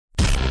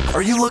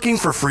Are you looking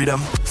for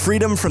freedom?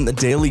 Freedom from the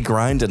daily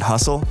grind and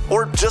hustle?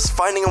 Or just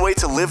finding a way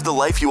to live the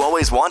life you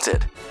always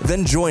wanted?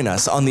 Then join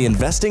us on the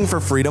Investing for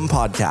Freedom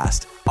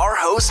podcast. Our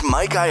host,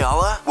 Mike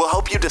Ayala, will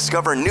help you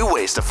discover new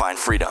ways to find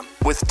freedom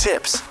with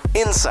tips,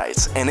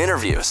 insights, and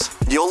interviews.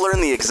 You'll learn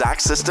the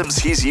exact systems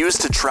he's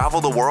used to travel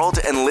the world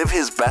and live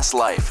his best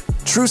life.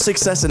 True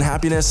success and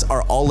happiness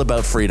are all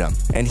about freedom.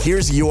 And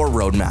here's your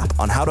roadmap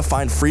on how to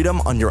find freedom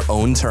on your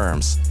own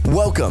terms.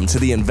 Welcome to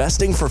the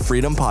Investing for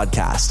Freedom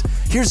podcast.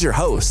 Here's your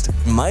host,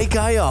 Mike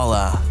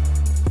Ayala.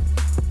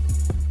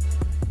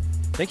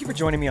 Thank you for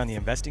joining me on the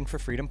Investing for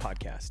Freedom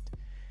podcast.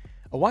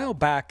 A while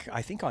back,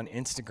 I think on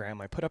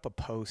Instagram, I put up a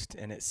post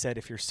and it said,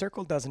 if your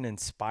circle doesn't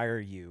inspire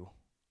you,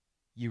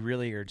 you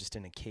really are just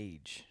in a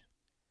cage.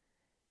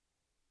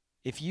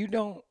 If you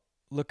don't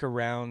look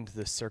around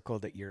the circle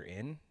that you're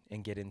in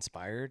and get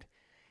inspired,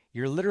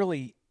 you're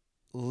literally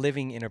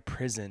living in a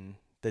prison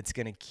that's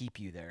going to keep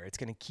you there. It's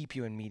going to keep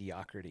you in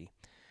mediocrity.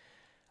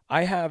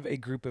 I have a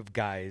group of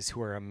guys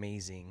who are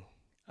amazing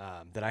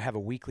that I have a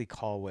weekly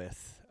call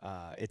with.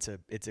 It's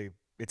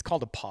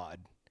called a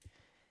pod.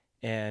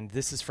 And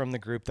this is from the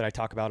group that I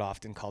talk about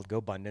often called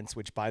GoBundance,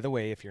 which, by the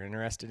way, if you're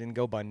interested in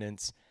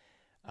GoBundance,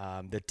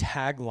 the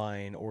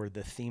tagline or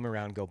the theme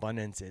around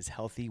GoBundance is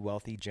healthy,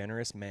 wealthy,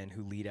 generous men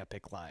who lead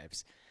epic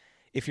lives.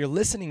 If you're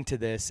listening to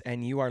this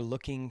and you are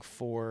looking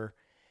for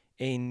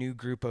a new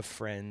group of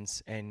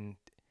friends, and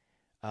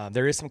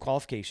there is some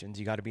qualifications.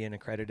 You got to be an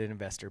accredited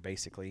investor,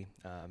 basically,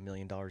 $1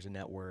 million in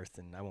net worth,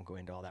 and I won't go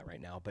into all that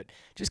right now, but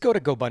just go to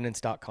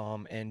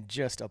GoBundance.com and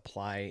just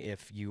apply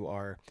if you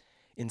are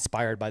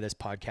inspired by this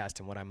podcast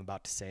and what I'm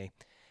about to say.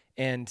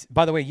 And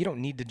by the way, you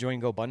don't need to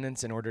join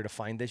GoBundance in order to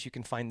find this. You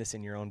can find this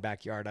in your own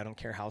backyard. I don't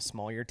care how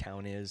small your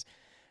town is.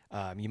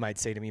 You might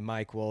say to me,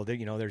 Mike, well,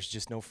 there's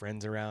just no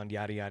friends around,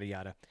 yada, yada,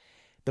 yada.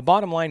 The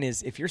bottom line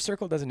is, if your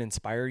circle doesn't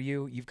inspire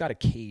you, you've got a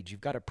cage, you've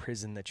got a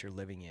prison that you're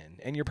living in.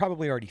 And you're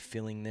probably already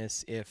feeling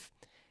this if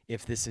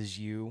this is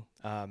you.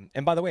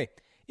 And by the way,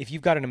 if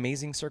you've got an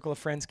amazing circle of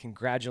friends,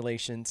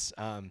 congratulations.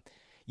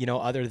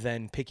 Other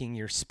than picking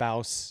your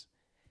spouse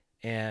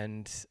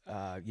and,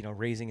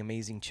 raising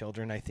amazing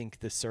children, I think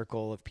the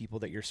circle of people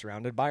that you're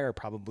surrounded by are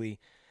probably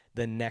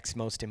the next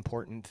most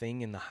important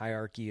thing in the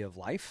hierarchy of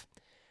life.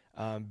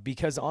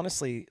 Because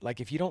honestly,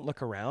 like if you don't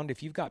look around,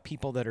 if you've got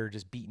people that are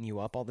just beating you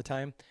up all the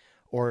time,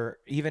 or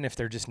even if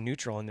they're just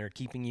neutral and they're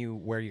keeping you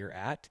where you're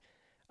at,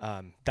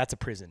 that's a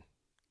prison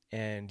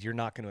and you're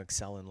not going to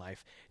excel in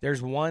life.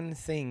 There's one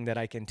thing that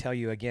I can tell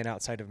you, again,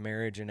 outside of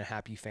marriage and a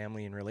happy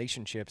family and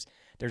relationships,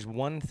 there's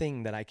one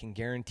thing that I can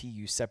guarantee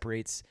you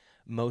separates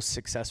most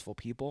successful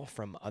people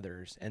from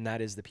others, and that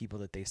is the people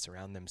that they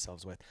surround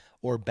themselves with,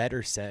 or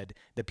better said,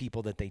 the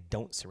people that they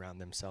don't surround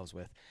themselves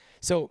with.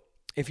 So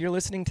if you're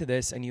listening to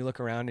this and you look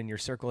around and your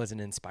circle isn't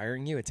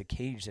inspiring you, it's a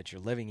cage that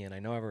you're living in. I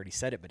know I've already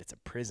said it, but it's a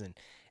prison,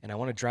 and I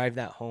want to drive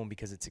that home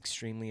because it's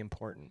extremely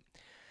important.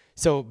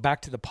 So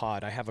back to the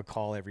pod. I have a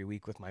call every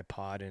week with my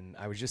pod, and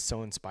I was just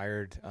so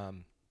inspired.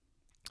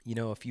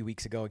 A few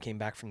weeks ago, I came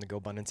back from the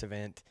GoBundance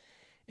event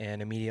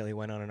and immediately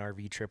went on an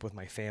RV trip with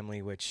my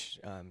family, which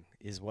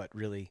is what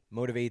really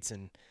motivates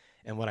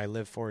and what I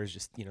live for is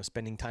just,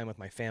 spending time with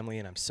my family.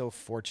 And I'm so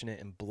fortunate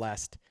and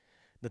blessed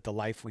that the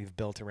life we've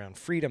built around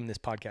freedom, this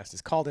podcast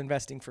is called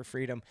Investing for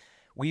Freedom.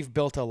 We've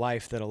built a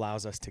life that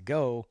allows us to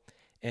go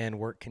and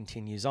work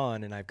continues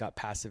on. And I've got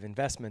passive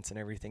investments and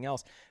everything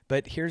else.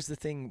 But here's the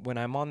thing, when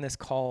I'm on this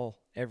call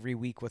every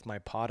week with my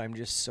pod, I'm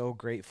just so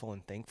grateful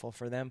and thankful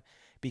for them,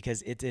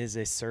 because it is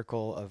a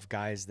circle of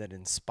guys that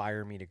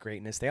inspire me to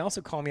greatness. They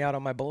also call me out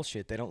on my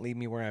bullshit. They don't leave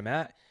me where I'm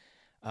at.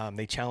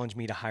 They challenge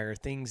me to higher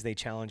things. They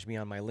challenge me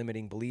on my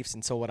limiting beliefs.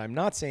 And so what I'm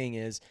not saying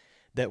is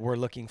that we're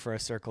looking for a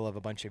circle of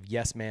a bunch of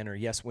yes men or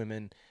yes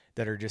women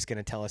that are just going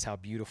to tell us how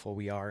beautiful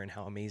we are and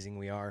how amazing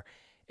we are.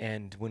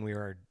 And when we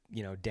are,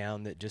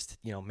 down, that just,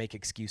 make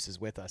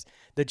excuses with us.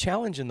 The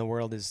challenge in the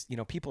world is,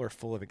 people are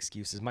full of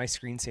excuses. My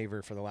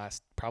screensaver for the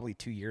last probably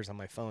 2 years on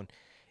my phone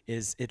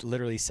it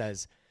literally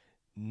says,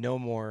 no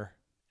more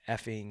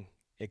effing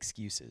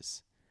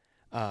excuses.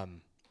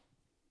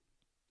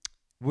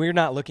 We're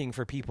not looking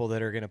for people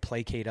that are going to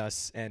placate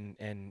us and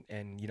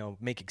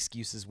make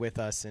excuses with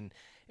us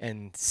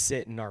and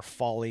sit in our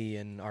folly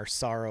and our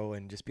sorrow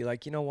and just be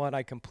like, you know what,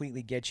 I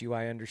completely get you,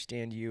 I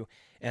understand you,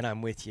 and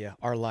I'm with you.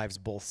 Our lives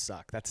both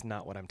suck. That's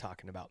not what I'm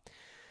talking about.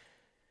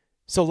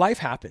 So life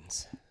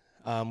happens.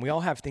 We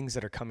all have things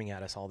that are coming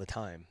at us all the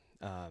time.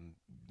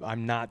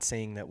 I'm not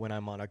saying that when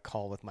I'm on a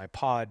call with my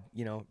pod,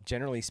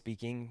 generally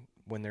speaking,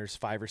 when there's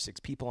 5 or 6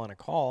 people on a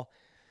call,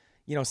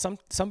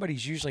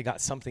 somebody's usually got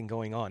something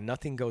going on.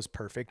 Nothing goes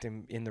perfect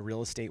in the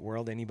real estate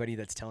world. Anybody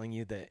that's telling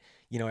you that,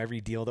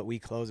 every deal that we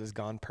close has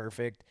gone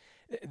perfect,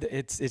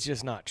 it's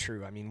just not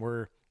true. I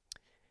mean,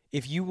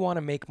 if you want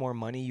to make more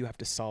money, you have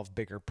to solve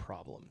bigger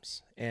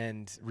problems,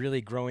 and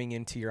really growing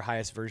into your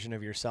highest version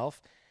of yourself.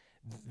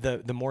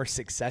 The more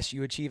success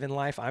you achieve in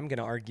life, I'm going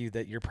to argue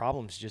that your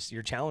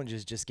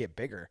challenges just get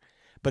bigger,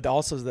 but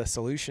also the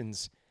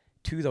solutions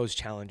to those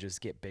challenges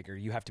get bigger.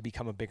 You have to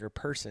become a bigger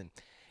person.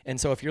 And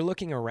so if you're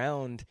looking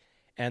around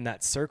and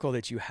that circle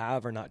that you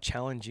have are not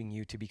challenging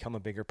you to become a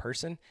bigger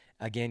person,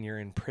 again, you're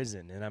in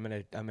prison. And I'm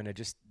going to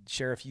just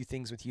share a few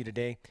things with you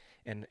today.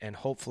 And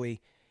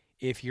hopefully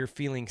if you're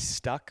feeling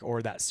stuck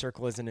or that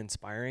circle isn't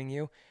inspiring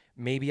you,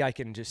 maybe I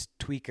can just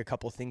tweak a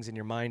couple things in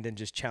your mind and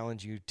just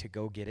challenge you to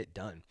go get it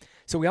done.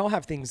 So we all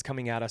have things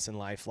coming at us in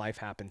life. Life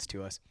happens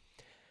to us.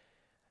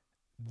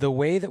 The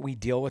way that we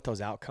deal with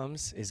those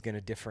outcomes is going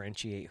to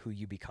differentiate who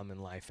you become in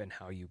life and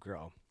how you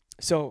grow.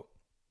 So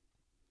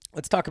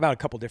let's talk about a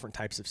couple different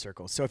types of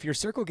circles. So if your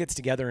circle gets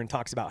together and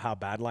talks about how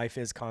bad life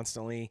is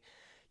constantly,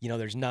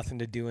 there's nothing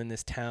to do in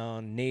this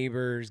town,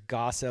 neighbors,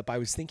 gossip. I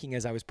was thinking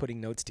as I was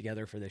putting notes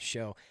together for this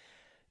show,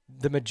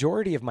 the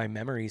majority of my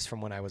memories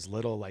from when I was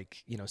little,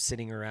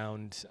 sitting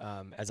around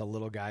as a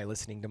little guy,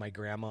 listening to my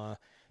grandma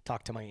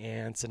talk to my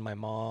aunts and my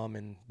mom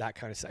and that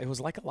kind of stuff. It was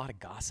like a lot of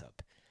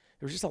gossip.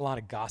 There was just a lot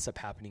of gossip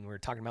happening. We were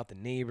talking about the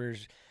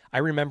neighbors. I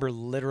remember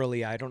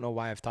literally, I don't know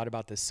why I've thought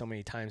about this so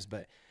many times,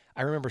 but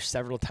I remember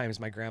several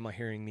times my grandma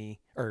hearing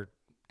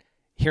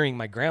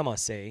my grandma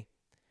say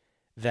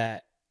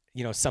that,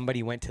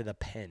 somebody went to the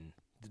pen,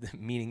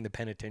 meaning the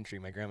penitentiary.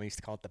 My grandma used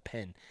to call it the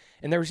pen.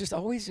 And there was just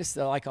always just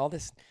like all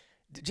this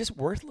just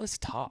worthless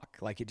talk.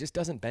 Like it just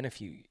doesn't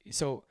benefit you.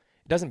 So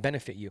it doesn't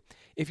benefit you.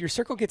 If your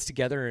circle gets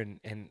together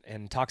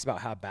and talks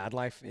about how bad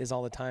life is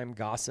all the time,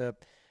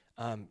 gossip,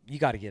 you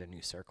got to get a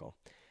new circle.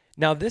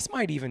 Now, this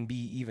might even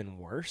be even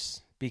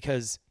worse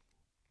because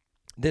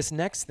this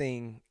next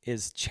thing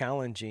is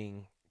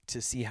challenging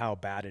to see how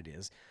bad it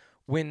is.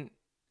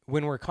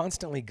 When we're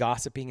constantly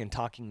gossiping and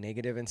talking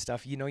negative and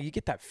stuff, you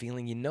get that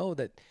feeling,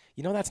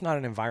 that's not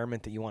an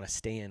environment that you want to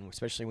stay in,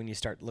 especially when you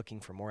start looking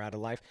for more out of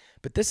life.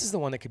 But this is the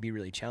one that could be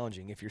really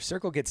challenging. If your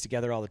circle gets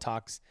together all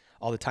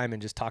the time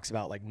and just talks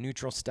about like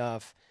neutral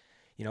stuff,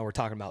 we're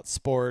talking about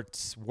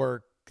sports,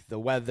 work, the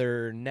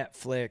weather,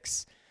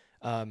 Netflix,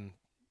 I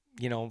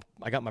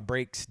got my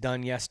brakes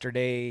done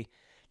yesterday,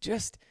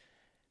 just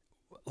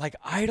like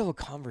idle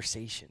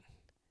conversation.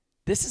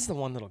 This is the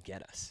one that'll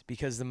get us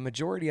because the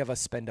majority of us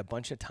spend a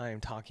bunch of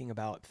time talking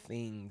about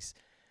things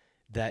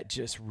that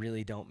just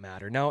really don't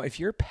matter. Now, if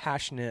you're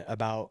passionate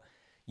about,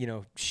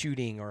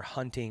 shooting or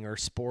hunting or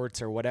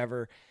sports or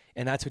whatever,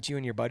 and that's what you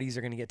and your buddies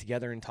are going to get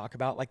together and talk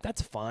about, like,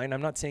 that's fine.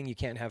 I'm not saying you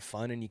can't have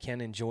fun and you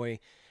can't enjoy,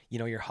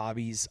 your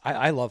hobbies.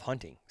 I love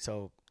hunting.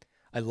 So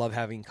I love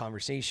having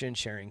conversation,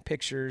 sharing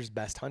pictures,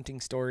 best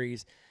hunting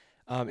stories.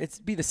 It's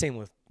be the same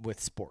with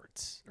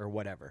sports or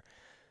whatever.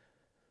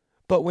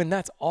 But when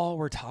that's all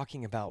we're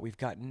talking about, we've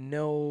got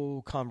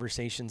no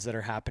conversations that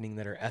are happening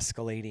that are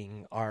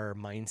escalating our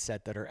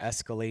mindset, that are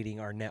escalating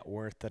our net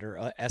worth, that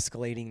are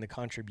escalating the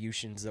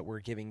contributions that we're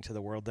giving to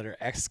the world, that are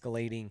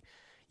escalating,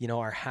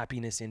 our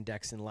happiness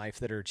index in life,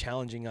 that are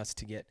challenging us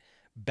to get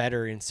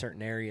better in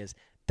certain areas.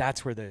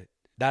 That's where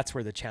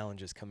the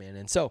challenges come in.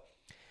 And so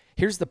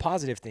here's the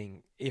positive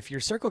thing. If your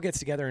circle gets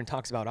together and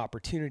talks about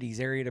opportunities,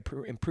 area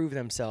to improve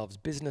themselves,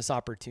 business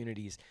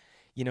opportunities,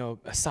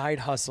 side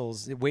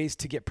hustles, ways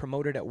to get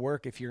promoted at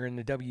work if you're in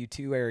the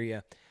W-2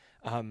 area,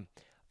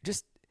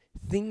 just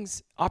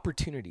things,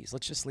 opportunities.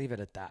 Let's just leave it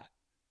at that.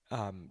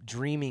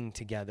 Dreaming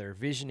together,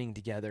 visioning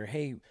together.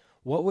 Hey,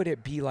 what would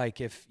it be like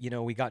if,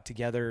 we got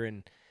together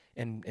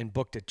and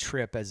booked a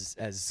trip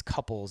as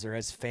couples or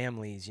as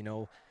families?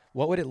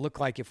 What would it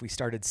look like if we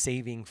started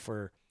saving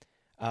for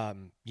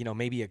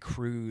maybe a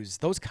cruise,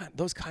 those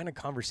kind of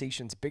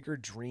conversations, bigger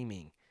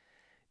dreaming,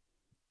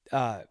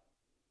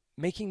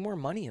 making more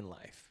money in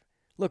life.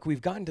 Look,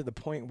 we've gotten to the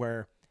point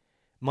where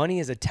money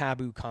is a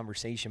taboo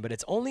conversation, but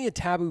it's only a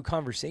taboo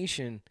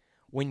conversation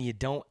when you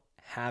don't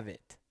have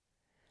it.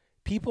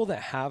 People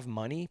that have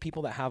money,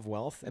 people that have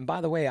wealth, and by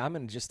the way, I'm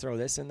going to just throw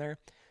this in there.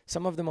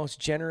 Some of the most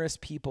generous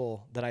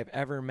people that I've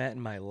ever met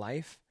in my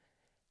life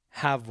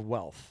have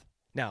wealth.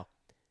 Now,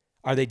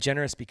 are they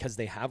generous because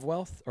they have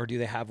wealth, or do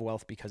they have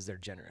wealth because they're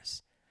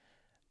generous?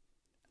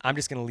 I'm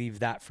just going to leave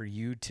that for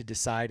you to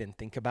decide and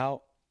think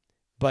about.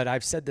 But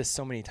I've said this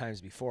so many times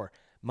before.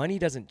 Money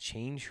doesn't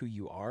change who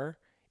you are.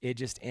 It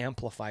just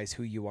amplifies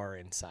who you are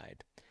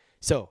inside.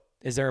 So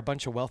is there a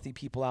bunch of wealthy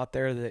people out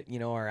there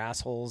that, are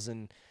assholes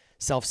and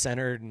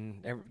self-centered?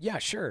 And yeah,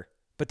 sure.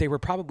 But they were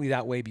probably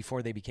that way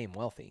before they became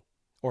wealthy,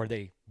 or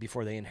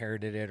before they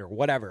inherited it or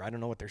whatever. I don't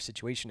know what their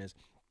situation is.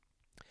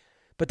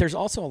 But there's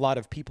also a lot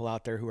of people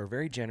out there who are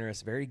very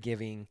generous, very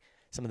giving,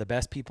 some of the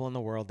best people in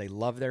the world. They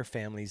love their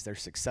families. They're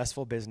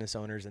successful business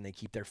owners, and they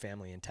keep their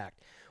family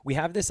intact. We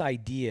have this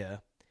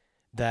idea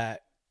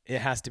that it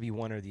has to be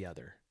one or the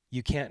other.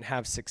 You can't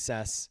have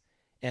success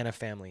and a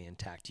family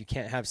intact. You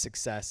can't have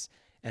success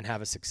and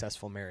have a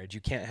successful marriage.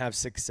 You can't have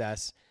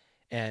success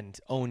and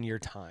own your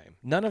time.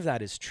 None of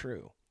that is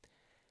true.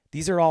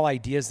 These are all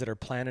ideas that are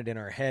planted in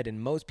our head, and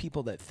most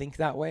people that think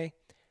that way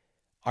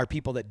are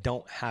people that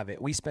don't have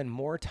it. We spend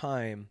more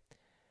time.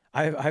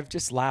 I've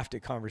just laughed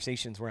at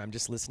conversations where I'm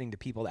just listening to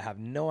people that have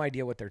no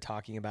idea what they're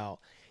talking about.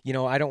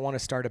 I don't want to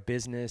start a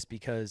business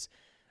because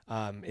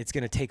it's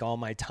going to take all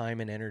my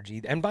time and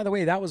energy. And by the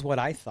way, that was what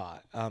I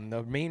thought.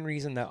 The main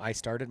reason that I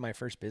started my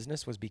first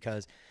business was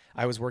because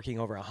I was working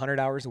over 100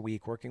 hours a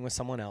week, working with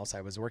someone else.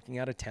 I was working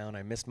out of town.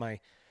 I missed my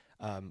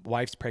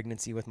wife's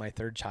pregnancy with my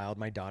third child,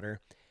 my daughter.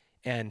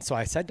 And so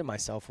I said to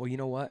myself, well, you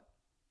know what?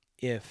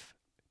 If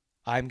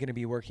I'm going to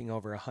be working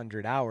over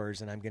 100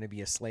 hours and I'm going to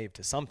be a slave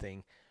to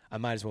something, I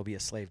might as well be a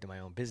slave to my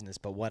own business.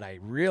 But what I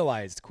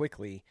realized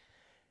quickly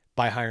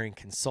by hiring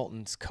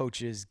consultants,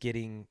 coaches,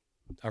 getting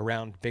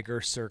around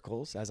bigger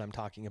circles, as I'm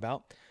talking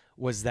about,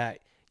 was that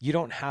you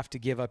don't have to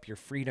give up your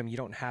freedom. You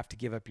don't have to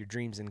give up your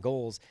dreams and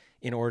goals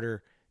in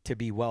order to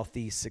be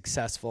wealthy,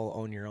 successful,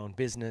 own your own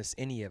business,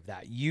 any of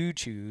that. You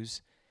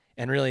choose.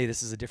 And really,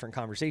 this is a different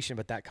conversation,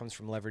 but that comes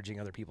from leveraging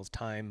other people's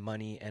time,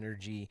 money,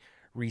 energy,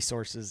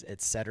 resources,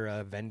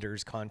 etc.,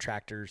 vendors,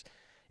 contractors,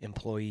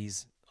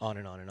 employees, on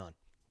and on and on.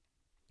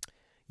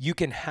 You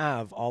can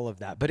have all of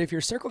that. But if your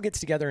circle gets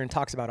together and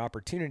talks about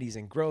opportunities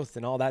and growth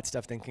and all that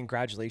stuff, then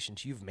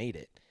congratulations, you've made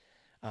it.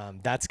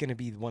 That's going to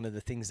be one of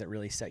the things that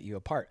really set you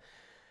apart.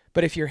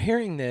 But if you're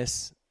hearing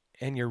this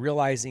and you're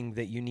realizing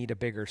that you need a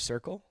bigger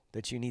circle,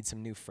 that you need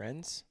some new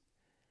friends,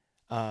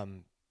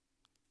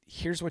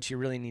 here's what you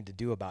really need to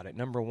do about it.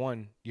 Number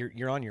one,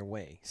 you're on your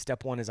way.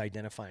 Step one is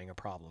identifying a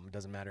problem. It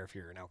doesn't matter if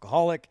you're an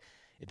alcoholic.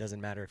 It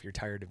doesn't matter if you're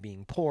tired of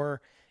being poor.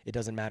 It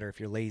doesn't matter if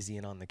you're lazy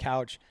and on the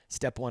couch.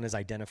 Step one is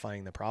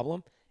identifying the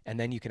problem, and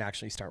then you can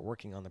actually start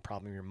working on the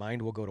problem. Your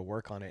mind will go to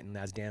work on it. And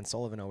as Dan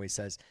Sullivan always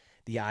says,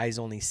 the eyes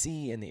only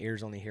see and the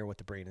ears only hear what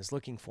the brain is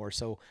looking for.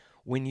 So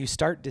when you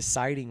start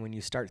deciding, when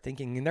you start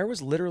thinking, and there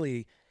was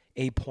literally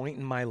a point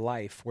in my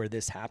life where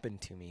this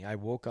happened to me. I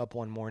woke up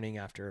one morning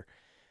after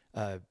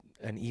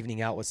an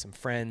evening out with some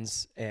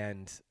friends,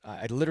 and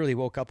I literally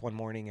woke up one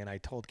morning and I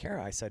told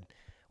Kara, I said,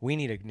 we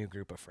need a new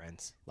group of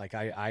friends. Like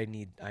I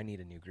need a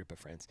new group of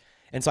friends.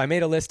 And so I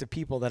made a list of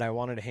people that I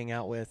wanted to hang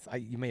out with.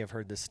 You may have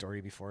heard this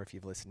story before if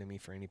you've listened to me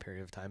for any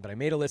period of time, but I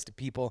made a list of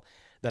people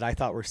that I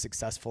thought were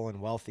successful and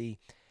wealthy.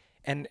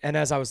 And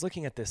as I was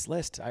looking at this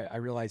list, I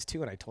realized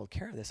too, and I told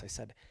Kara this, I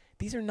said,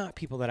 these are not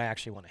people that I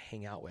actually want to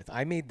hang out with.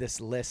 I made this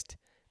list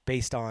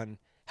based on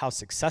how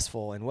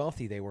successful and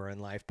wealthy they were in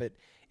life. But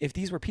if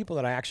these were people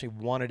that I actually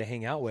wanted to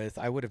hang out with,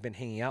 I would have been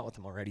hanging out with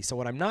them already. So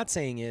what I'm not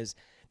saying is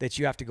that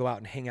you have to go out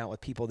and hang out with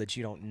people that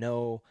you don't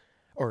know,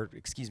 or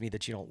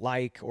that you don't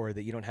like, or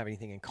that you don't have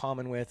anything in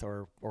common with,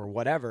 or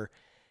whatever.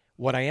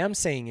 What I am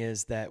saying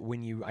is that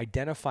when you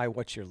identify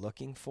what you're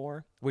looking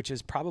for, which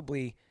is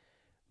probably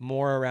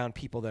more around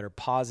people that are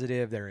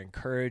positive, they're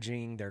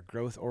encouraging, they're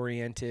growth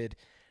oriented,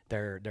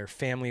 they're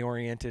family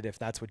oriented, if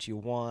that's what you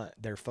want,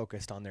 they're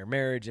focused on their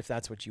marriage, if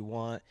that's what you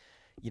want,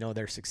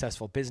 they're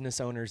successful business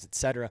owners,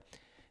 etc.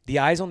 The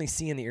eyes only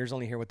see and the ears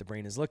only hear what the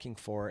brain is looking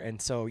for. And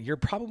so you're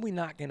probably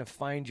not going to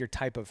find your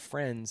type of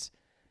friends,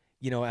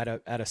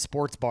 at a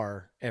sports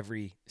bar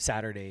every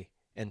Saturday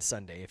and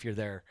Sunday, if you're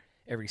there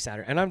every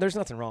Saturday. And there's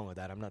nothing wrong with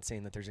that. I'm not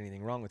saying that there's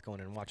anything wrong with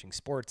going and watching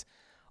sports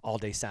all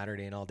day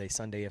Saturday and all day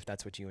Sunday, if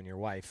that's what you and your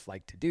wife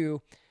like to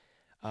do.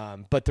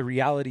 But the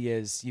reality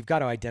is you've got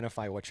to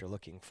identify what you're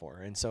looking for.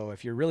 And so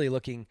if you're really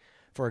looking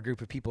for a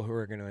group of people who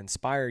are going to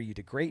inspire you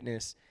to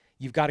greatness,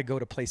 you've got to go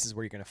to places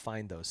where you're going to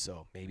find those.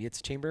 So maybe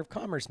it's Chamber of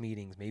Commerce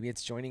meetings. Maybe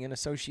it's joining an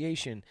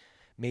association.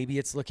 Maybe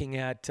it's looking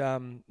at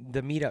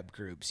the meetup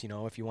groups.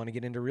 If you want to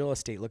get into real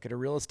estate, look at a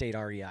real estate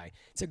REI.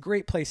 It's a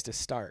great place to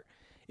start.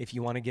 If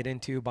you want to get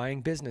into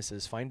buying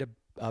businesses, find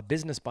a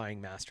business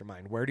buying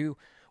mastermind. Where do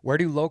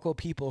local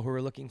people who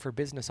are looking for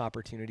business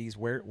opportunities,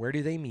 where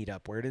do they meet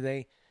up? Where do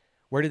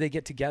they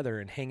get together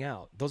and hang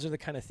out? Those are the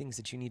kind of things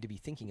that you need to be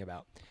thinking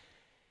about.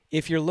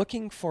 If you're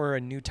looking for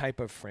a new type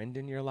of friend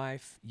in your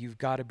life, you've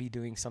got to be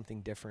doing something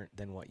different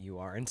than what you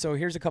are. And so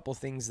here's a couple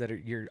things that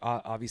you're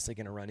obviously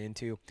going to run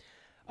into.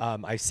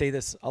 I say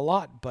this a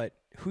lot, but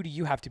who do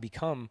you have to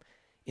become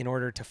in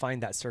order to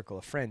find that circle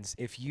of friends?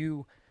 If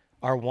you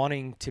are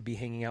wanting to be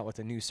hanging out with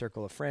a new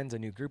circle of friends, a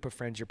new group of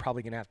friends, you're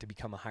probably going to have to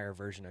become a higher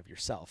version of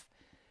yourself.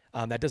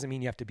 That doesn't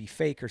mean you have to be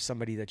fake or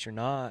somebody that you're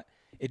not.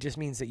 It just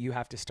means that you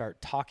have to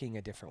start talking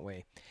a different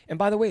way. And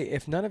by the way,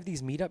 if none of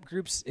these meetup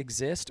groups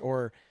exist,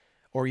 or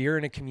you're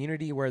in a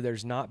community where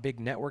there's not big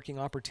networking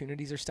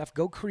opportunities or stuff,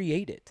 go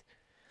create it.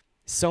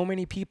 So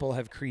many people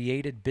have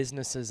created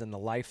businesses and the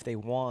life they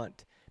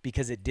want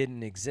because it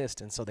didn't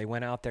exist. And so they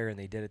went out there and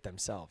they did it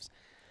themselves.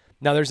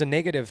 Now there's a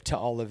negative to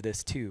all of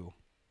this too.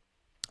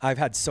 I've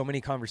had so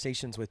many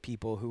conversations with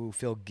people who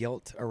feel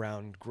guilt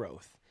around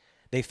growth.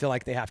 They feel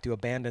like they have to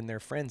abandon their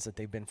friends that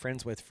they've been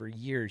friends with for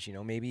years.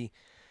 Maybe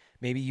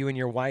you and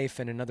your wife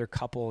and another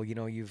couple,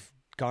 you've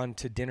gone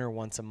to dinner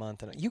once a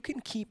month, and you can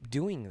keep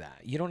doing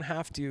that. You don't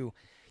have to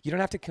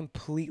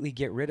completely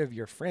get rid of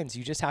your friends.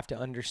 You just have to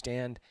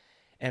understand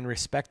and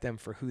respect them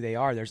for who they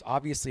are. There's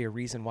obviously a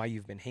reason why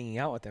you've been hanging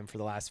out with them for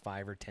the last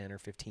 5 or 10 or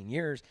 15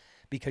 years,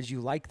 because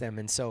you like them.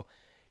 And so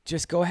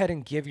just go ahead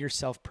and give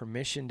yourself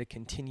permission to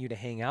continue to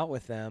hang out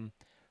with them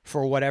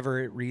for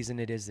whatever reason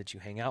it is that you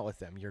hang out with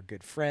them. You're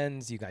good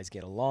friends. You guys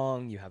get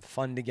along. You have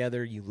fun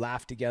together. You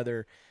laugh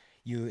together.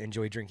 You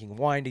enjoy drinking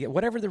wine together.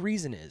 Whatever the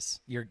reason is,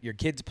 your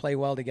kids play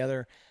well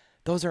together.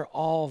 Those are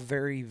all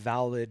very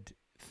valid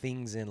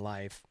things in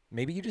life.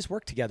 Maybe you just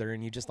work together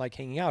and you just like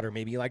hanging out, or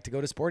maybe you like to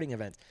go to sporting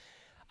events.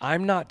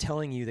 I'm not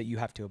telling you that you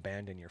have to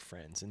abandon your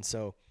friends. And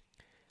so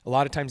A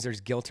lot of times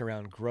there's guilt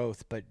around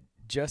growth, but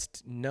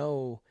just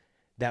know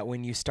that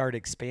when you start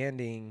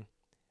expanding,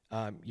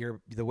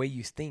 the way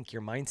you think,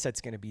 your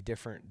mindset's going to be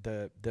different.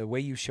 The way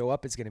you show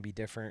up is going to be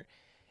different.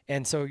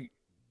 And so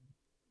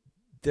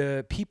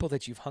the people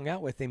that you've hung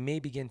out with, they may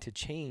begin to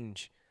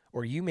change,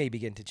 or you may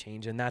begin to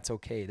change, and that's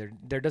okay.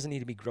 There doesn't need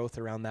to be growth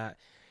around that.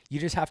 You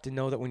just have to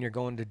know that when you're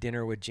going to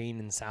dinner with Jane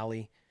and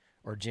Sally,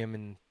 or Jim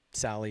and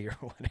Sally, or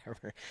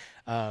whatever,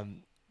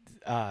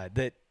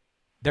 that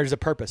there's a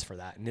purpose for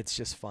that, and it's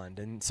just fun.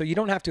 And so you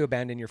don't have to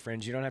abandon your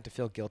friends. You don't have to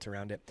feel guilt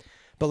around it.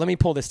 But let me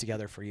pull this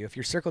together for you. If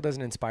your circle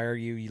doesn't inspire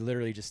you, you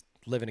literally just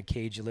live in a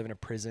cage. You live in a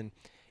prison.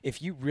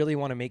 If you really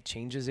want to make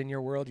changes in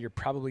your world, you're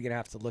probably going to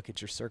have to look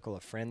at your circle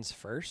of friends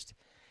first.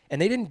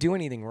 And they didn't do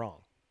anything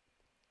wrong.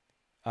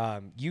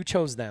 You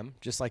chose them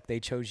just like they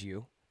chose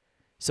you.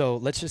 So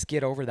let's just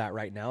get over that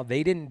right now.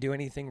 They didn't do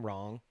anything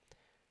wrong.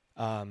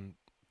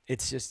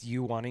 It's just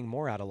you wanting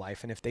more out of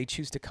life. And if they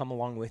choose to come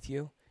along with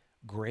you,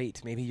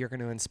 great. Maybe you're going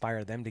to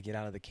inspire them to get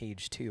out of the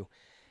cage too.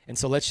 And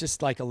so let's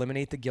just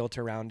eliminate the guilt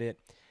around it.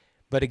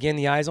 But again,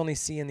 the eyes only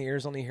see and the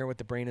ears only hear what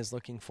the brain is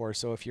looking for.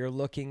 So if you're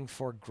looking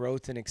for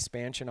growth and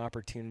expansion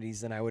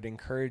opportunities, then I would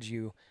encourage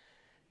you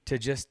to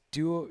just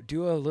do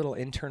a little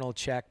internal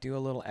check, do a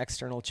little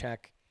external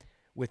check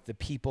with the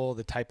people,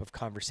 the type of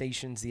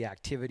conversations, the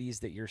activities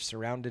that you're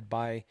surrounded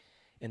by,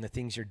 and the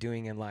things you're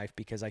doing in life,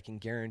 because I can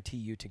guarantee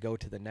you to go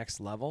to the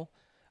next level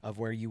of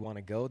where you want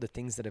to go. The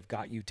things that have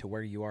got you to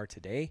where you are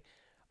today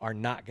are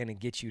not going to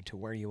get you to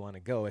where you want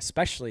to go,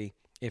 especially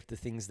if the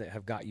things that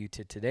have got you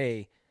to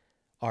today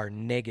are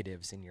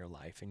negatives in your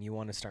life and you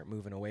want to start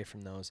moving away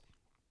from those.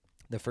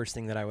 The first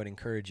thing that I would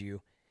encourage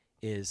you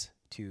is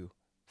to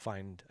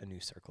find a new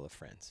circle of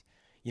friends.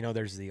 You know,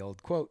 there's the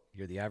old quote,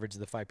 you're the average of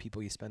the 5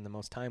 people you spend the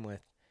most time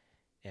with.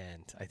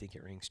 And I think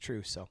it rings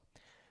true. So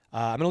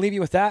I'm going to leave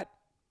you with that.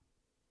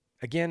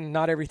 Again,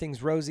 not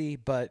everything's rosy,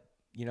 but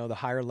the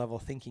higher level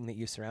thinking that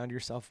you surround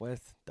yourself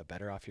with, the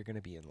better off you're going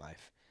to be in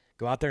life.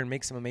 Go out there and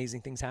make some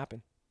amazing things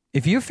happen.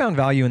 If you found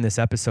value in this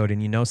episode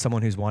and you know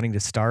someone who's wanting to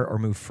start or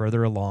move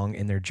further along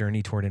in their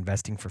journey toward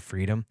investing for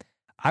freedom,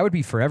 I would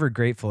be forever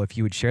grateful if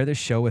you would share this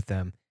show with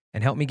them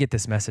and help me get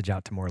this message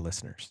out to more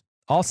listeners.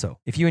 Also,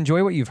 if you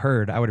enjoy what you've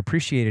heard, I would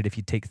appreciate it if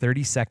you'd take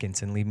 30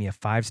 seconds and leave me a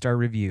 5-star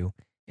review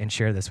and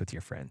share this with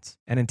your friends.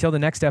 And until the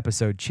next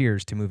episode,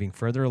 cheers to moving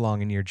further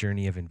along in your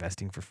journey of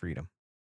investing for freedom.